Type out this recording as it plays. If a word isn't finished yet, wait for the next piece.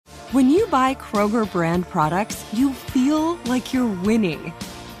When you buy Kroger brand products, you feel like you're winning.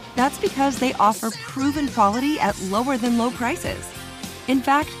 That's because they offer proven quality at lower than low prices. In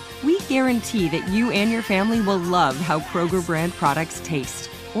fact, we guarantee that you and your family will love how Kroger brand products taste,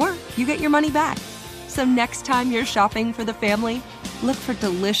 or you get your money back. So next time you're shopping for the family, look for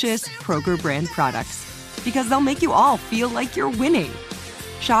delicious Kroger brand products, because they'll make you all feel like you're winning.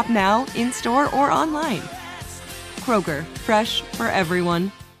 Shop now, in-store, or online. Kroger, fresh for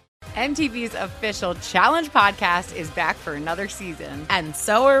everyone. MTV's official Challenge podcast is back for another season. And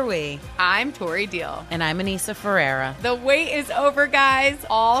so are we. I'm Tori Deal. And I'm Anissa Ferreira. The wait is over, guys.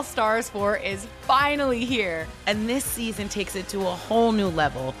 All Stars 4 is finally here. And this season takes it to a whole new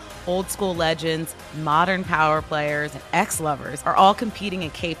level. Old school legends, modern power players, and ex-lovers are all competing in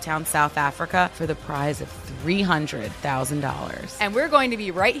Cape Town, South Africa for the prize of $300,000. And we're going to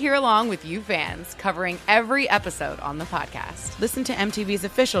be right here along with you fans, covering every episode on the podcast. Listen to MTV's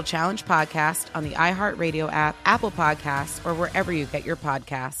official Challenge podcast on the iHeartRadio app, Apple Podcasts, or wherever you get your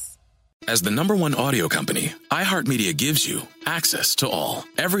podcasts. As the #1 audio company, iHeartMedia gives you access to all.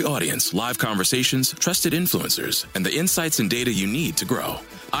 Every audience, live conversations, trusted influencers, and the insights and data you need to grow.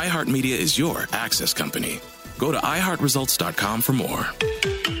 iHeartMedia is your access company. Go to iHeartResults.com for more.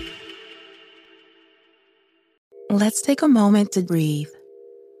 Let's take a moment to breathe.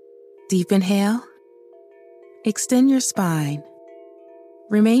 Deep inhale. Extend your spine.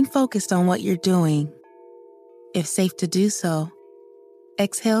 Remain focused on what you're doing. If safe to do so,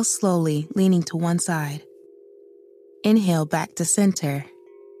 exhale slowly, leaning to one side. Inhale back to center.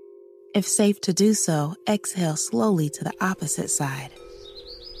 If safe to do so, exhale slowly to the opposite side.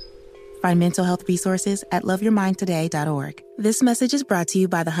 Find mental health resources at loveyourmindtoday.org. This message is brought to you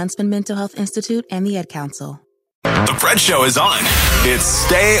by the Huntsman Mental Health Institute and the Ad Council. The Fred Show is on. It's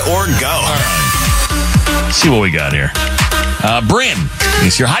stay or go. All right. Let's see what we got here. Bryn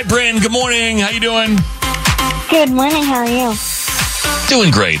is here. Hi, Bryn. Good morning. How you doing? Good morning. How are you?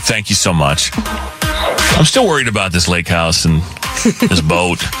 Doing great. Thank you so much. I'm still worried about this lake house and this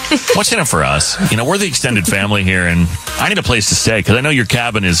boat. What's in it for us? You know, we're the extended family here, and I need a place to stay because I know your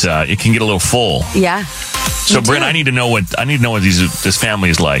cabin is it can get a little full. Yeah. So, Bryn, I need to know what this family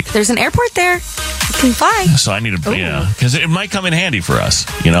is like. There's an airport there. You can fly. So I need to, because it might come in handy for us.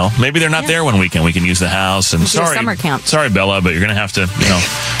 You know, maybe they're not there one weekend. We can use the house. And sorry, summer camp. Sorry, Bella, but you're gonna have to,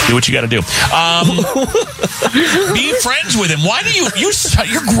 do what you got to do. Be friends with him. Why do you're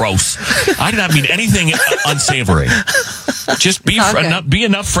gross. I did not mean anything unsavory. Just be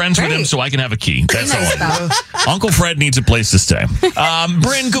enough friends with him so I can have a key. That's all I need. Uncle Fred needs a place to stay.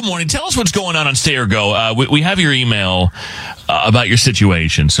 Bryn, good morning. Tell us what's going on Stay or Go. We have your email about your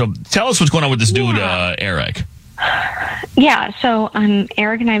situation. So tell us what's going on with this dude, Eric. Yeah, so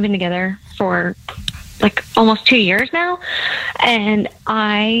Eric and I have been together for like almost 2 years now. And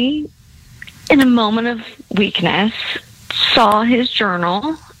I, in a moment of weakness, saw his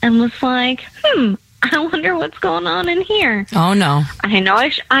journal and was like, I wonder what's going on in here. Oh, no. I know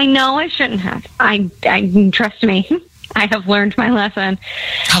I shouldn't have. I trust me. I have learned my lesson.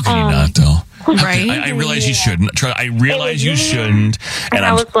 How can you not, though? Right? I realize you shouldn't. I realize you shouldn't. And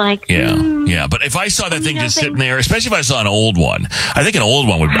I was like, yeah. But if I saw that thing just sitting there, especially if I saw an old one, I think an old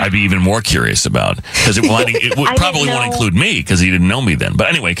one I'd be even more curious about because it would probably won't include me because he didn't know me then. But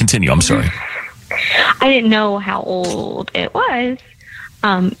anyway, continue. I'm sorry. I didn't know how old it was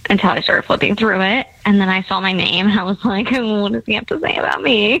until I started flipping through it, and then I saw my name, and I was like, "What does he have to say about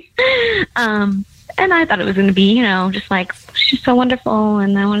me?" And I thought it was going to be, just like, she's so wonderful,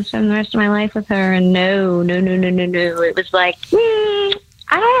 and I want to spend the rest of my life with her. And no. It was like, I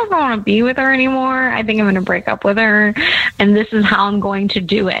don't ever want to be with her anymore. I think I'm going to break up with her, and this is how I'm going to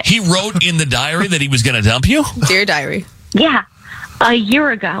do it. He wrote in the diary that he was going to dump you? Dear diary. Yeah, a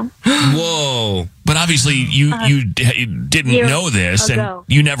year ago. Whoa. But obviously you didn't know this, and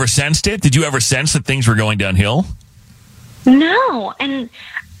you never sensed it? Did you ever sense that things were going downhill? No, and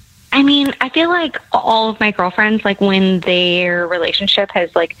I mean, I feel like all of my girlfriends, like when their relationship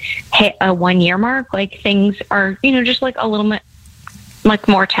has like hit a 1 year mark, like things are, just like a little bit like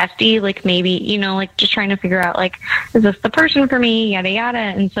more testy, like maybe, like just trying to figure out like, is this the person for me? Yada, yada.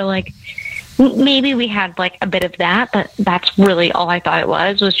 And so like, maybe we had like a bit of that, but that's really all I thought it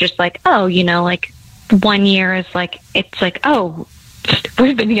was just like, like 1 year is like, it's like, oh,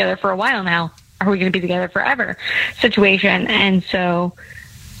 we've been together for a while now. Are we going to be together forever situation? And so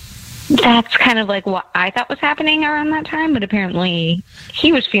that's kind of like what I thought was happening around that time, but apparently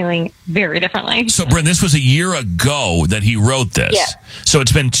he was feeling very differently. So, Bryn, this was a year ago that he wrote this. Yeah. So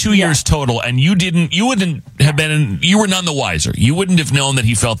it's been 2 years total, and you were none the wiser. You wouldn't have known that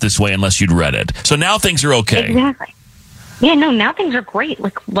he felt this way unless you'd read it. So now things are okay. Exactly. Yeah, no, now things are great,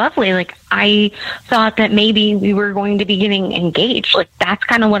 like lovely. Like I thought that maybe we were going to be getting engaged. Like that's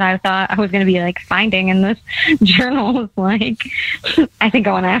kind of what I thought I was going to be like finding in this journal. Was like, I think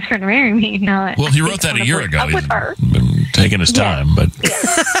I want to ask her to marry me. Not, well, he wrote that a year ago. With her. Been taking his time, but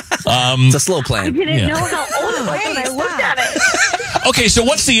it's a slow plan. I didn't know how old it was when I looked at it. Okay, so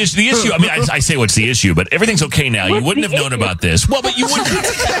what's the issue? The issue. I mean, I say what's the issue, but everything's okay now. You wouldn't have known about this. Well, but you wouldn't.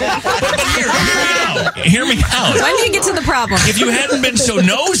 but hear me out. When do you get to the problem? If you hadn't been so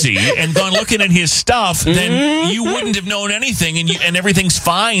nosy and gone looking at his stuff, then you wouldn't have known anything, and everything's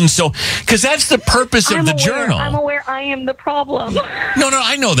fine. So, because that's the purpose of the journal. I'm aware I am the problem. No,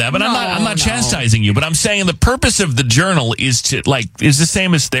 I know that, but I'm not chastising you. But I'm saying the purpose of the journal is the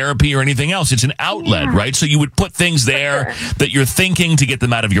same as therapy or anything else. It's an outlet, right? So you would put things there that you're thinking to get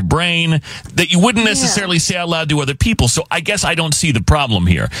them out of your brain that you wouldn't necessarily say out loud to other people. So I guess I don't see the problem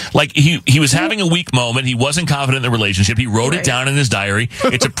here. Like he was having a weak moment. He wasn't confident in the relationship. He wrote it down in his diary.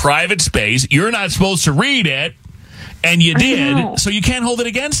 It's a private space. You're not supposed to read it. And you did, so you can't hold it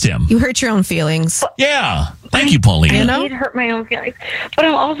against him. You hurt your own feelings. Yeah. Thank you, Pauline. I did hurt my own feelings. But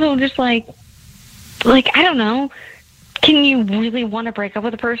I'm also just like, I don't know. Can you really want to break up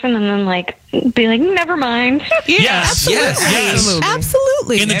with a person and then be like, never mind? Yes.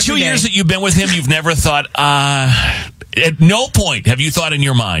 Absolutely. In the 2 years that you've been with him, you've never thought, at no point have you thought in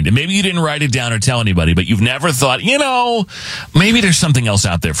your mind, and maybe you didn't write it down or tell anybody, but you've never thought, maybe there's something else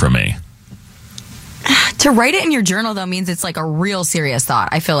out there for me. To write it in your journal, though, means it's like a real serious thought.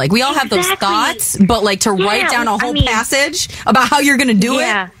 I feel like we all have those thoughts, but to write down a whole passage about how you're going to do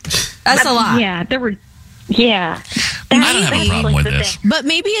it, that's a lot. Yeah, there were. Yeah. I don't have a problem with this. But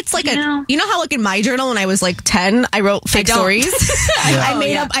maybe it's like you know how in my journal when I was 10, I wrote fake stories. I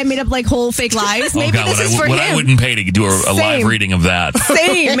made up whole fake lives. Maybe this is for him. I wouldn't pay to do a live reading of that.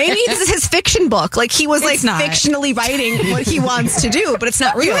 Same. Maybe this is his fiction book. He was fictionally writing what he wants to do, but it's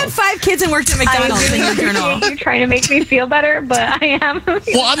not real. You had 5 kids and worked at McDonald's in your journal. You're trying to make me feel better, but I am.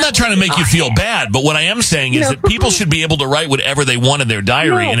 Well, I'm not trying to make you feel bad, but what I am saying is that people should be able to write whatever they want in their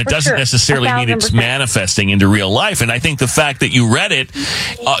diary, and it doesn't necessarily mean it's manifesting into real life. And I think the fact that you read it,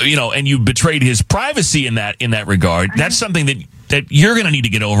 and you betrayed his privacy in that regard, that's something that you're going to need to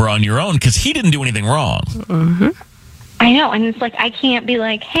get over on your own because he didn't do anything wrong. Mm-hmm. I know, and it's I can't be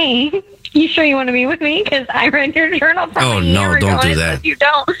hey, you sure you want to be with me? Because I read your journal from a year ago. Don't do that. You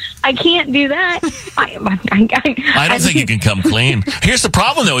don't. I can't do that. I don't think you can come clean. Here's the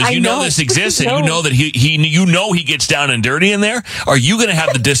problem, though: is you know this exists, and you know that he gets down and dirty in there. Are you going to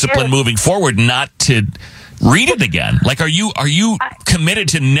have the discipline moving forward not to read it again? Are you committed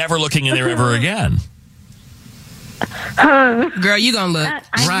to never looking in there ever again? Girl, you gonna look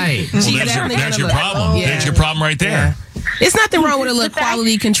right. Well, that's your problem. Yeah. That's your problem right there. Yeah. It's nothing wrong with a little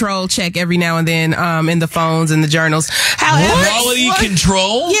quality control check every now and then in the phones and the journals. However, quality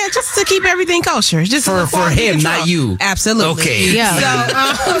control? Yeah, just to keep everything kosher. Just for him, control. Not you. Absolutely. Okay. Yeah.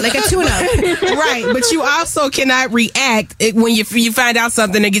 So, like a tune-up. Right. But you also cannot react when you find out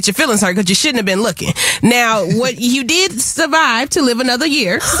something and get your feelings hurt because you shouldn't have been looking. Now, what you did survive to live another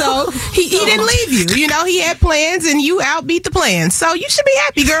year, so he didn't leave you. He had plans and you outbeat the plans. So you should be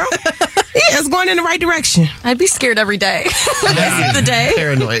happy, girl. Yeah, it's going in the right direction. I'd be scared every day. The day.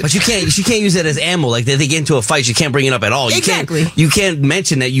 Paranoid. But you can't use it as ammo. If they get into a fight, you can't bring it up at all. Exactly. You can't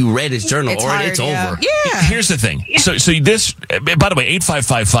mention that you read his journal it's over. Yeah. Here's the thing. So this, by the way,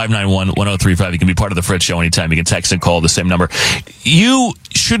 855-591-1035. You can be part of the Fred Show anytime. You can text and call the same number. You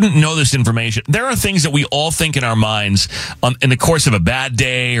shouldn't know this information. There are things that we all think in our minds in the course of a bad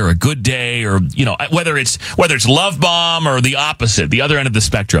day or a good day, or whether it's love bomb or the opposite, the other end of the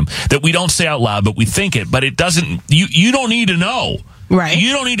spectrum, that we don't say out loud, but we think it. But it doesn't. You don't need to know. Right.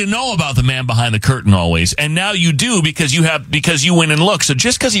 You don't need to know about the man behind the curtain always. And now you do because you went and looked. So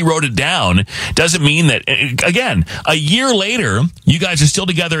just because he wrote it down doesn't mean that, again, a year later, you guys are still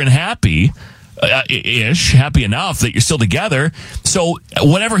together and happy. Happy enough that you're still together. So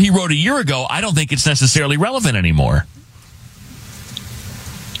whatever he wrote a year ago, I don't think it's necessarily relevant anymore.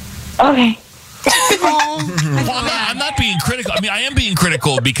 Okay. I'm not being critical. I mean, I am being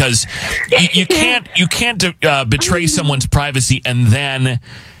critical because you can't betray someone's privacy and then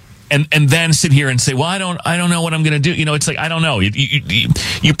sit here and say, well, I don't know what I'm going to do. It's I don't know.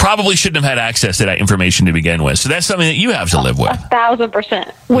 You probably shouldn't have had access to that information to begin with. So that's something that you have to live with.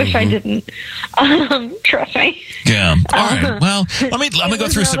 1,000%. Wish I didn't. Trust me. Yeah. All right. Well, let me go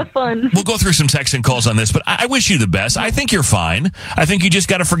through some. We'll go through some texts and calls on this, but I wish you the best. I think you're fine. I think you just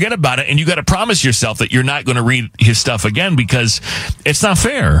got to forget about it, and you got to promise yourself that you're not going to read his stuff again because it's not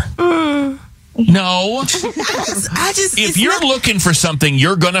fair. No. I just if you're looking for something,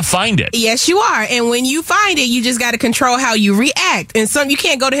 you're going to find it. Yes, you are. And when you find it, you just got to control how you react. And you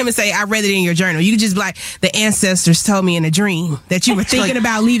can't go to him and say, I read it in your journal. You just be like, the ancestors told me in a dream that you were thinking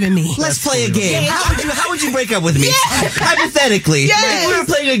about leaving me. Let's play a game. How would you break up with me? Yes. Hypothetically, yes. if we were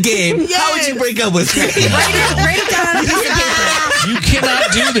playing a game, yes. how would you break up with me? Write it down on a piece of paper. You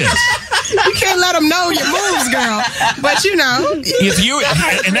cannot do this. You can't let them know your moves, girl. But if you,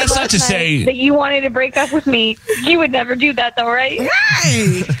 and that's not to say that you wanted to break up with me, you would never do that, though, right?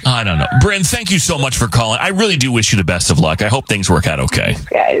 Right. I don't know, Bryn. Thank you so much for calling. I really do wish you the best of luck. I hope things work out okay,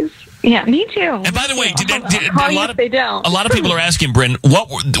 guys. Yeah, me too. And by the way, a lot of people are asking, Bryn,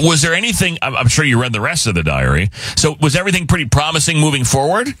 was there anything? I'm sure you read the rest of the diary. So was everything pretty promising moving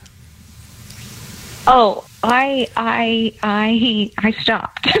forward? Oh, I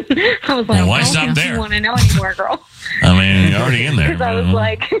stopped. I was like, why stop there? I don't want to know anymore, girl. I mean, you're already in there. Because I was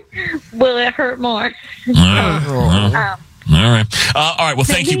like, will it hurt more? All right. All right. Well,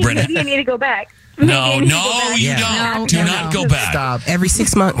 thank you, Bryn. Maybe you need to go back. No, you don't. Do not go back. Stop. Every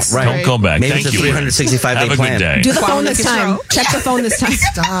 6 months. Right. Don't go back. Maybe Thank it's a you. 365-day Have a plan. good day. Do the phone this time. Check the phone this time.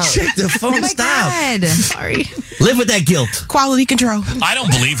 Stop. Check the phone. Stop. God. Sorry. Live with that guilt. Quality control. I don't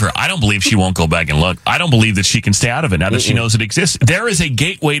believe her. I don't believe she won't go back and look. I don't believe that she can stay out of it now that she knows it exists. There is a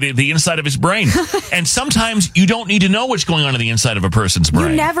gateway to the inside of his brain. And sometimes you don't need to know what's going on in the inside of a person's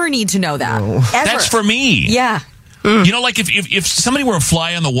brain. You never need to know that. Ever. That's for me. Yeah. You know, like if somebody were a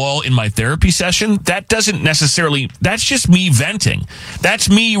fly on the wall in my therapy session, that doesn't necessarily, that's just me venting. That's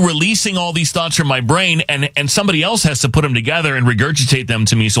me releasing all these thoughts from my brain, and somebody else has to put them together and regurgitate them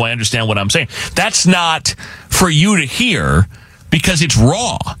to me so I understand what I'm saying. That's not for you to hear because it's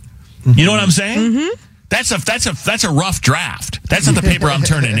raw. You know what I'm saying? Mm-hmm. That's a rough draft. That's not the paper I'm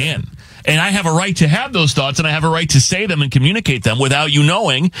turning in. And I have a right to have those thoughts, and I have a right to say them and communicate them without you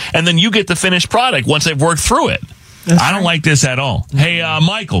knowing, and then you get the finished product once I've worked through it. I don't like this at all. Hey,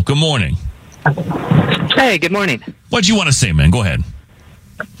 Michael, good morning. Hey, good morning. What do you want to say, man? Go ahead.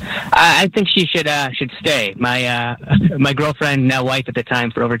 I think she should stay. My girlfriend, now wife at the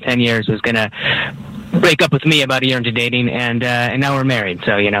time for over 10 years, was going to break up with me about a year into dating, and now we're married.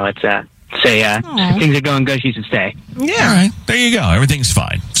 So, it's... things are going good, she should stay. Yeah. All right. There you go. Everything's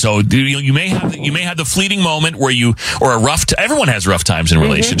fine. So you may have the fleeting moment where everyone has rough times in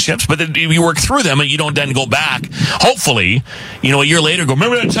relationships, but then you work through them and you don't then go back. Hopefully, a year later go,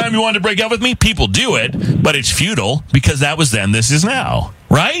 remember that time you wanted to break up with me? People do it, but it's futile because that was then, this is now.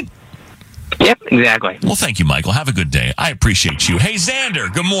 Right? Yep, exactly. Well, thank you, Michael. Have a good day. I appreciate you. Hey,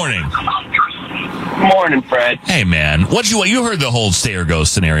 Xander, good morning. Morning, Fred. Hey, man. You heard the whole stay or go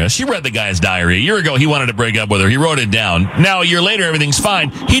scenario. She read the guy's diary. A year ago, he wanted to break up with her. He wrote it down. Now, a year later, everything's fine.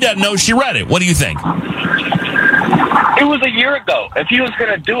 He doesn't know she read it. What do you think? It was a year ago. If he was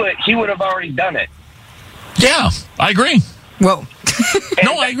going to do it, he would have already done it. Yeah, I agree. Whoa.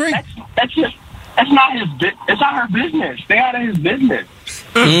 No, I agree. That's not it's not her business. Stay out of his business.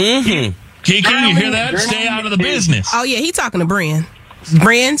 Mm-hmm. Kiki, you hear that? Stay out of the business. Oh, yeah, he talking to Bryn.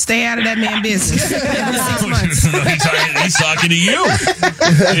 Bryn, stay out of that man business. He's talking to you.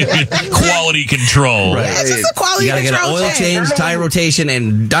 Quality control. Right. It's just a quality you gotta control get an oil check. change, tire rotation,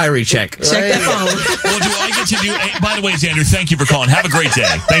 and diary check. Check that phone. Well, do I get to do... Hey, by the way, Xander, thank you for calling. Have a great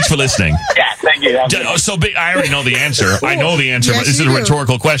day. Thanks for listening. Yeah, thank you. I already know the answer. I know the answer, Yes, but this is a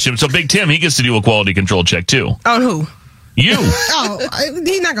rhetorical question. So Big Tim, he gets to do a quality control check, too. On who? You. Oh,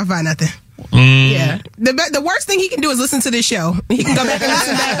 he's not going to find nothing. Yeah. The worst thing he can do is listen to this show. He can go back and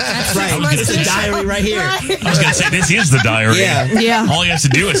listen back. It's the diary right here. I was going to say, this is the diary. Yeah. All he has to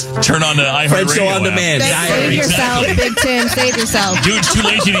do is turn on the iHeartRadio Fred Show on app. demand. Save yourself, Big Tim. Save yourself. Dude, it's too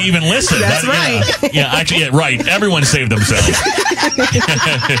lazy to even listen. That's right. Yeah, actually, right. Everyone saved themselves.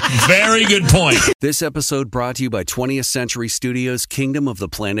 Very good point. This episode brought to you by 20th Century Studios' Kingdom of the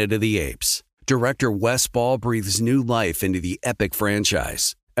Planet of the Apes. Director Wes Ball breathes new life into the epic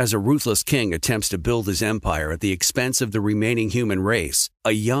franchise. As a ruthless king attempts to build his empire at the expense of the remaining human race,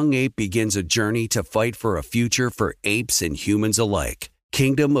 a young ape begins a journey to fight for a future for apes and humans alike.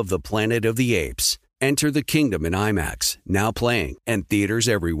 Kingdom of the Planet of the Apes. Enter the kingdom in IMAX, now playing, and theaters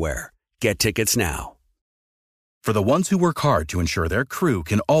everywhere. Get tickets now. For the ones who work hard to ensure their crew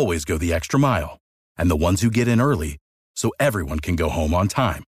can always go the extra mile, and the ones who get in early so everyone can go home on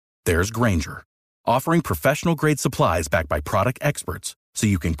time, there's Grainger, offering professional-grade supplies backed by product experts so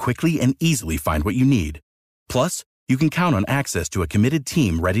you can quickly and easily find what you need. Plus, you can count on access to a committed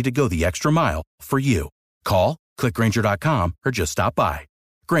team ready to go the extra mile for you. Call, click Grainger.com, or just stop by.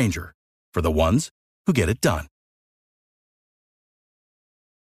 Grainger, for the ones who get it done.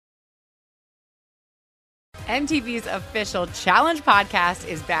 MTV's official Challenge podcast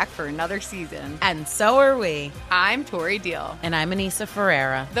is back for another season. And so are we. I'm Tori Deal. And I'm Anissa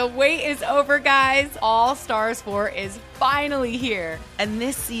Ferreira. The wait is over, guys. All Stars 4 is finally here. And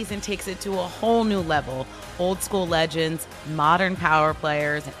this season takes it to a whole new level. Old school legends, modern power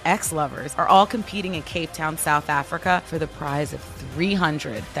players, and ex-lovers are all competing in Cape Town, South Africa for the prize of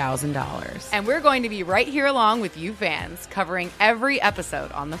 $300,000. And we're going to be right here along with you fans, covering every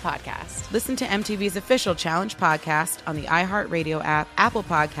episode on the podcast. Listen to MTV's official Challenge podcast on the iHeartRadio app, Apple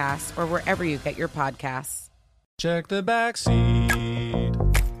Podcasts, or wherever you get your podcasts. Check the back seat.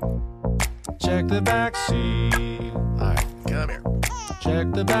 Check the back seat. All right, come here.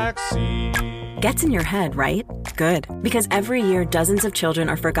 Check the back seat. Gets in your head, right? Good. Because every year, dozens of children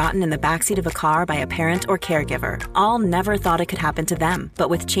are forgotten in the backseat of a car by a parent or caregiver. All never thought it could happen to them. But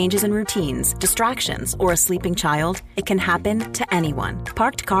with changes in routines, distractions, or a sleeping child, it can happen to anyone.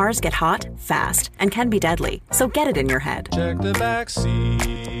 Parked cars get hot, fast, and can be deadly. So get it in your head. Check the back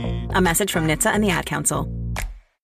seat. A message from NHTSA and the Ad Council.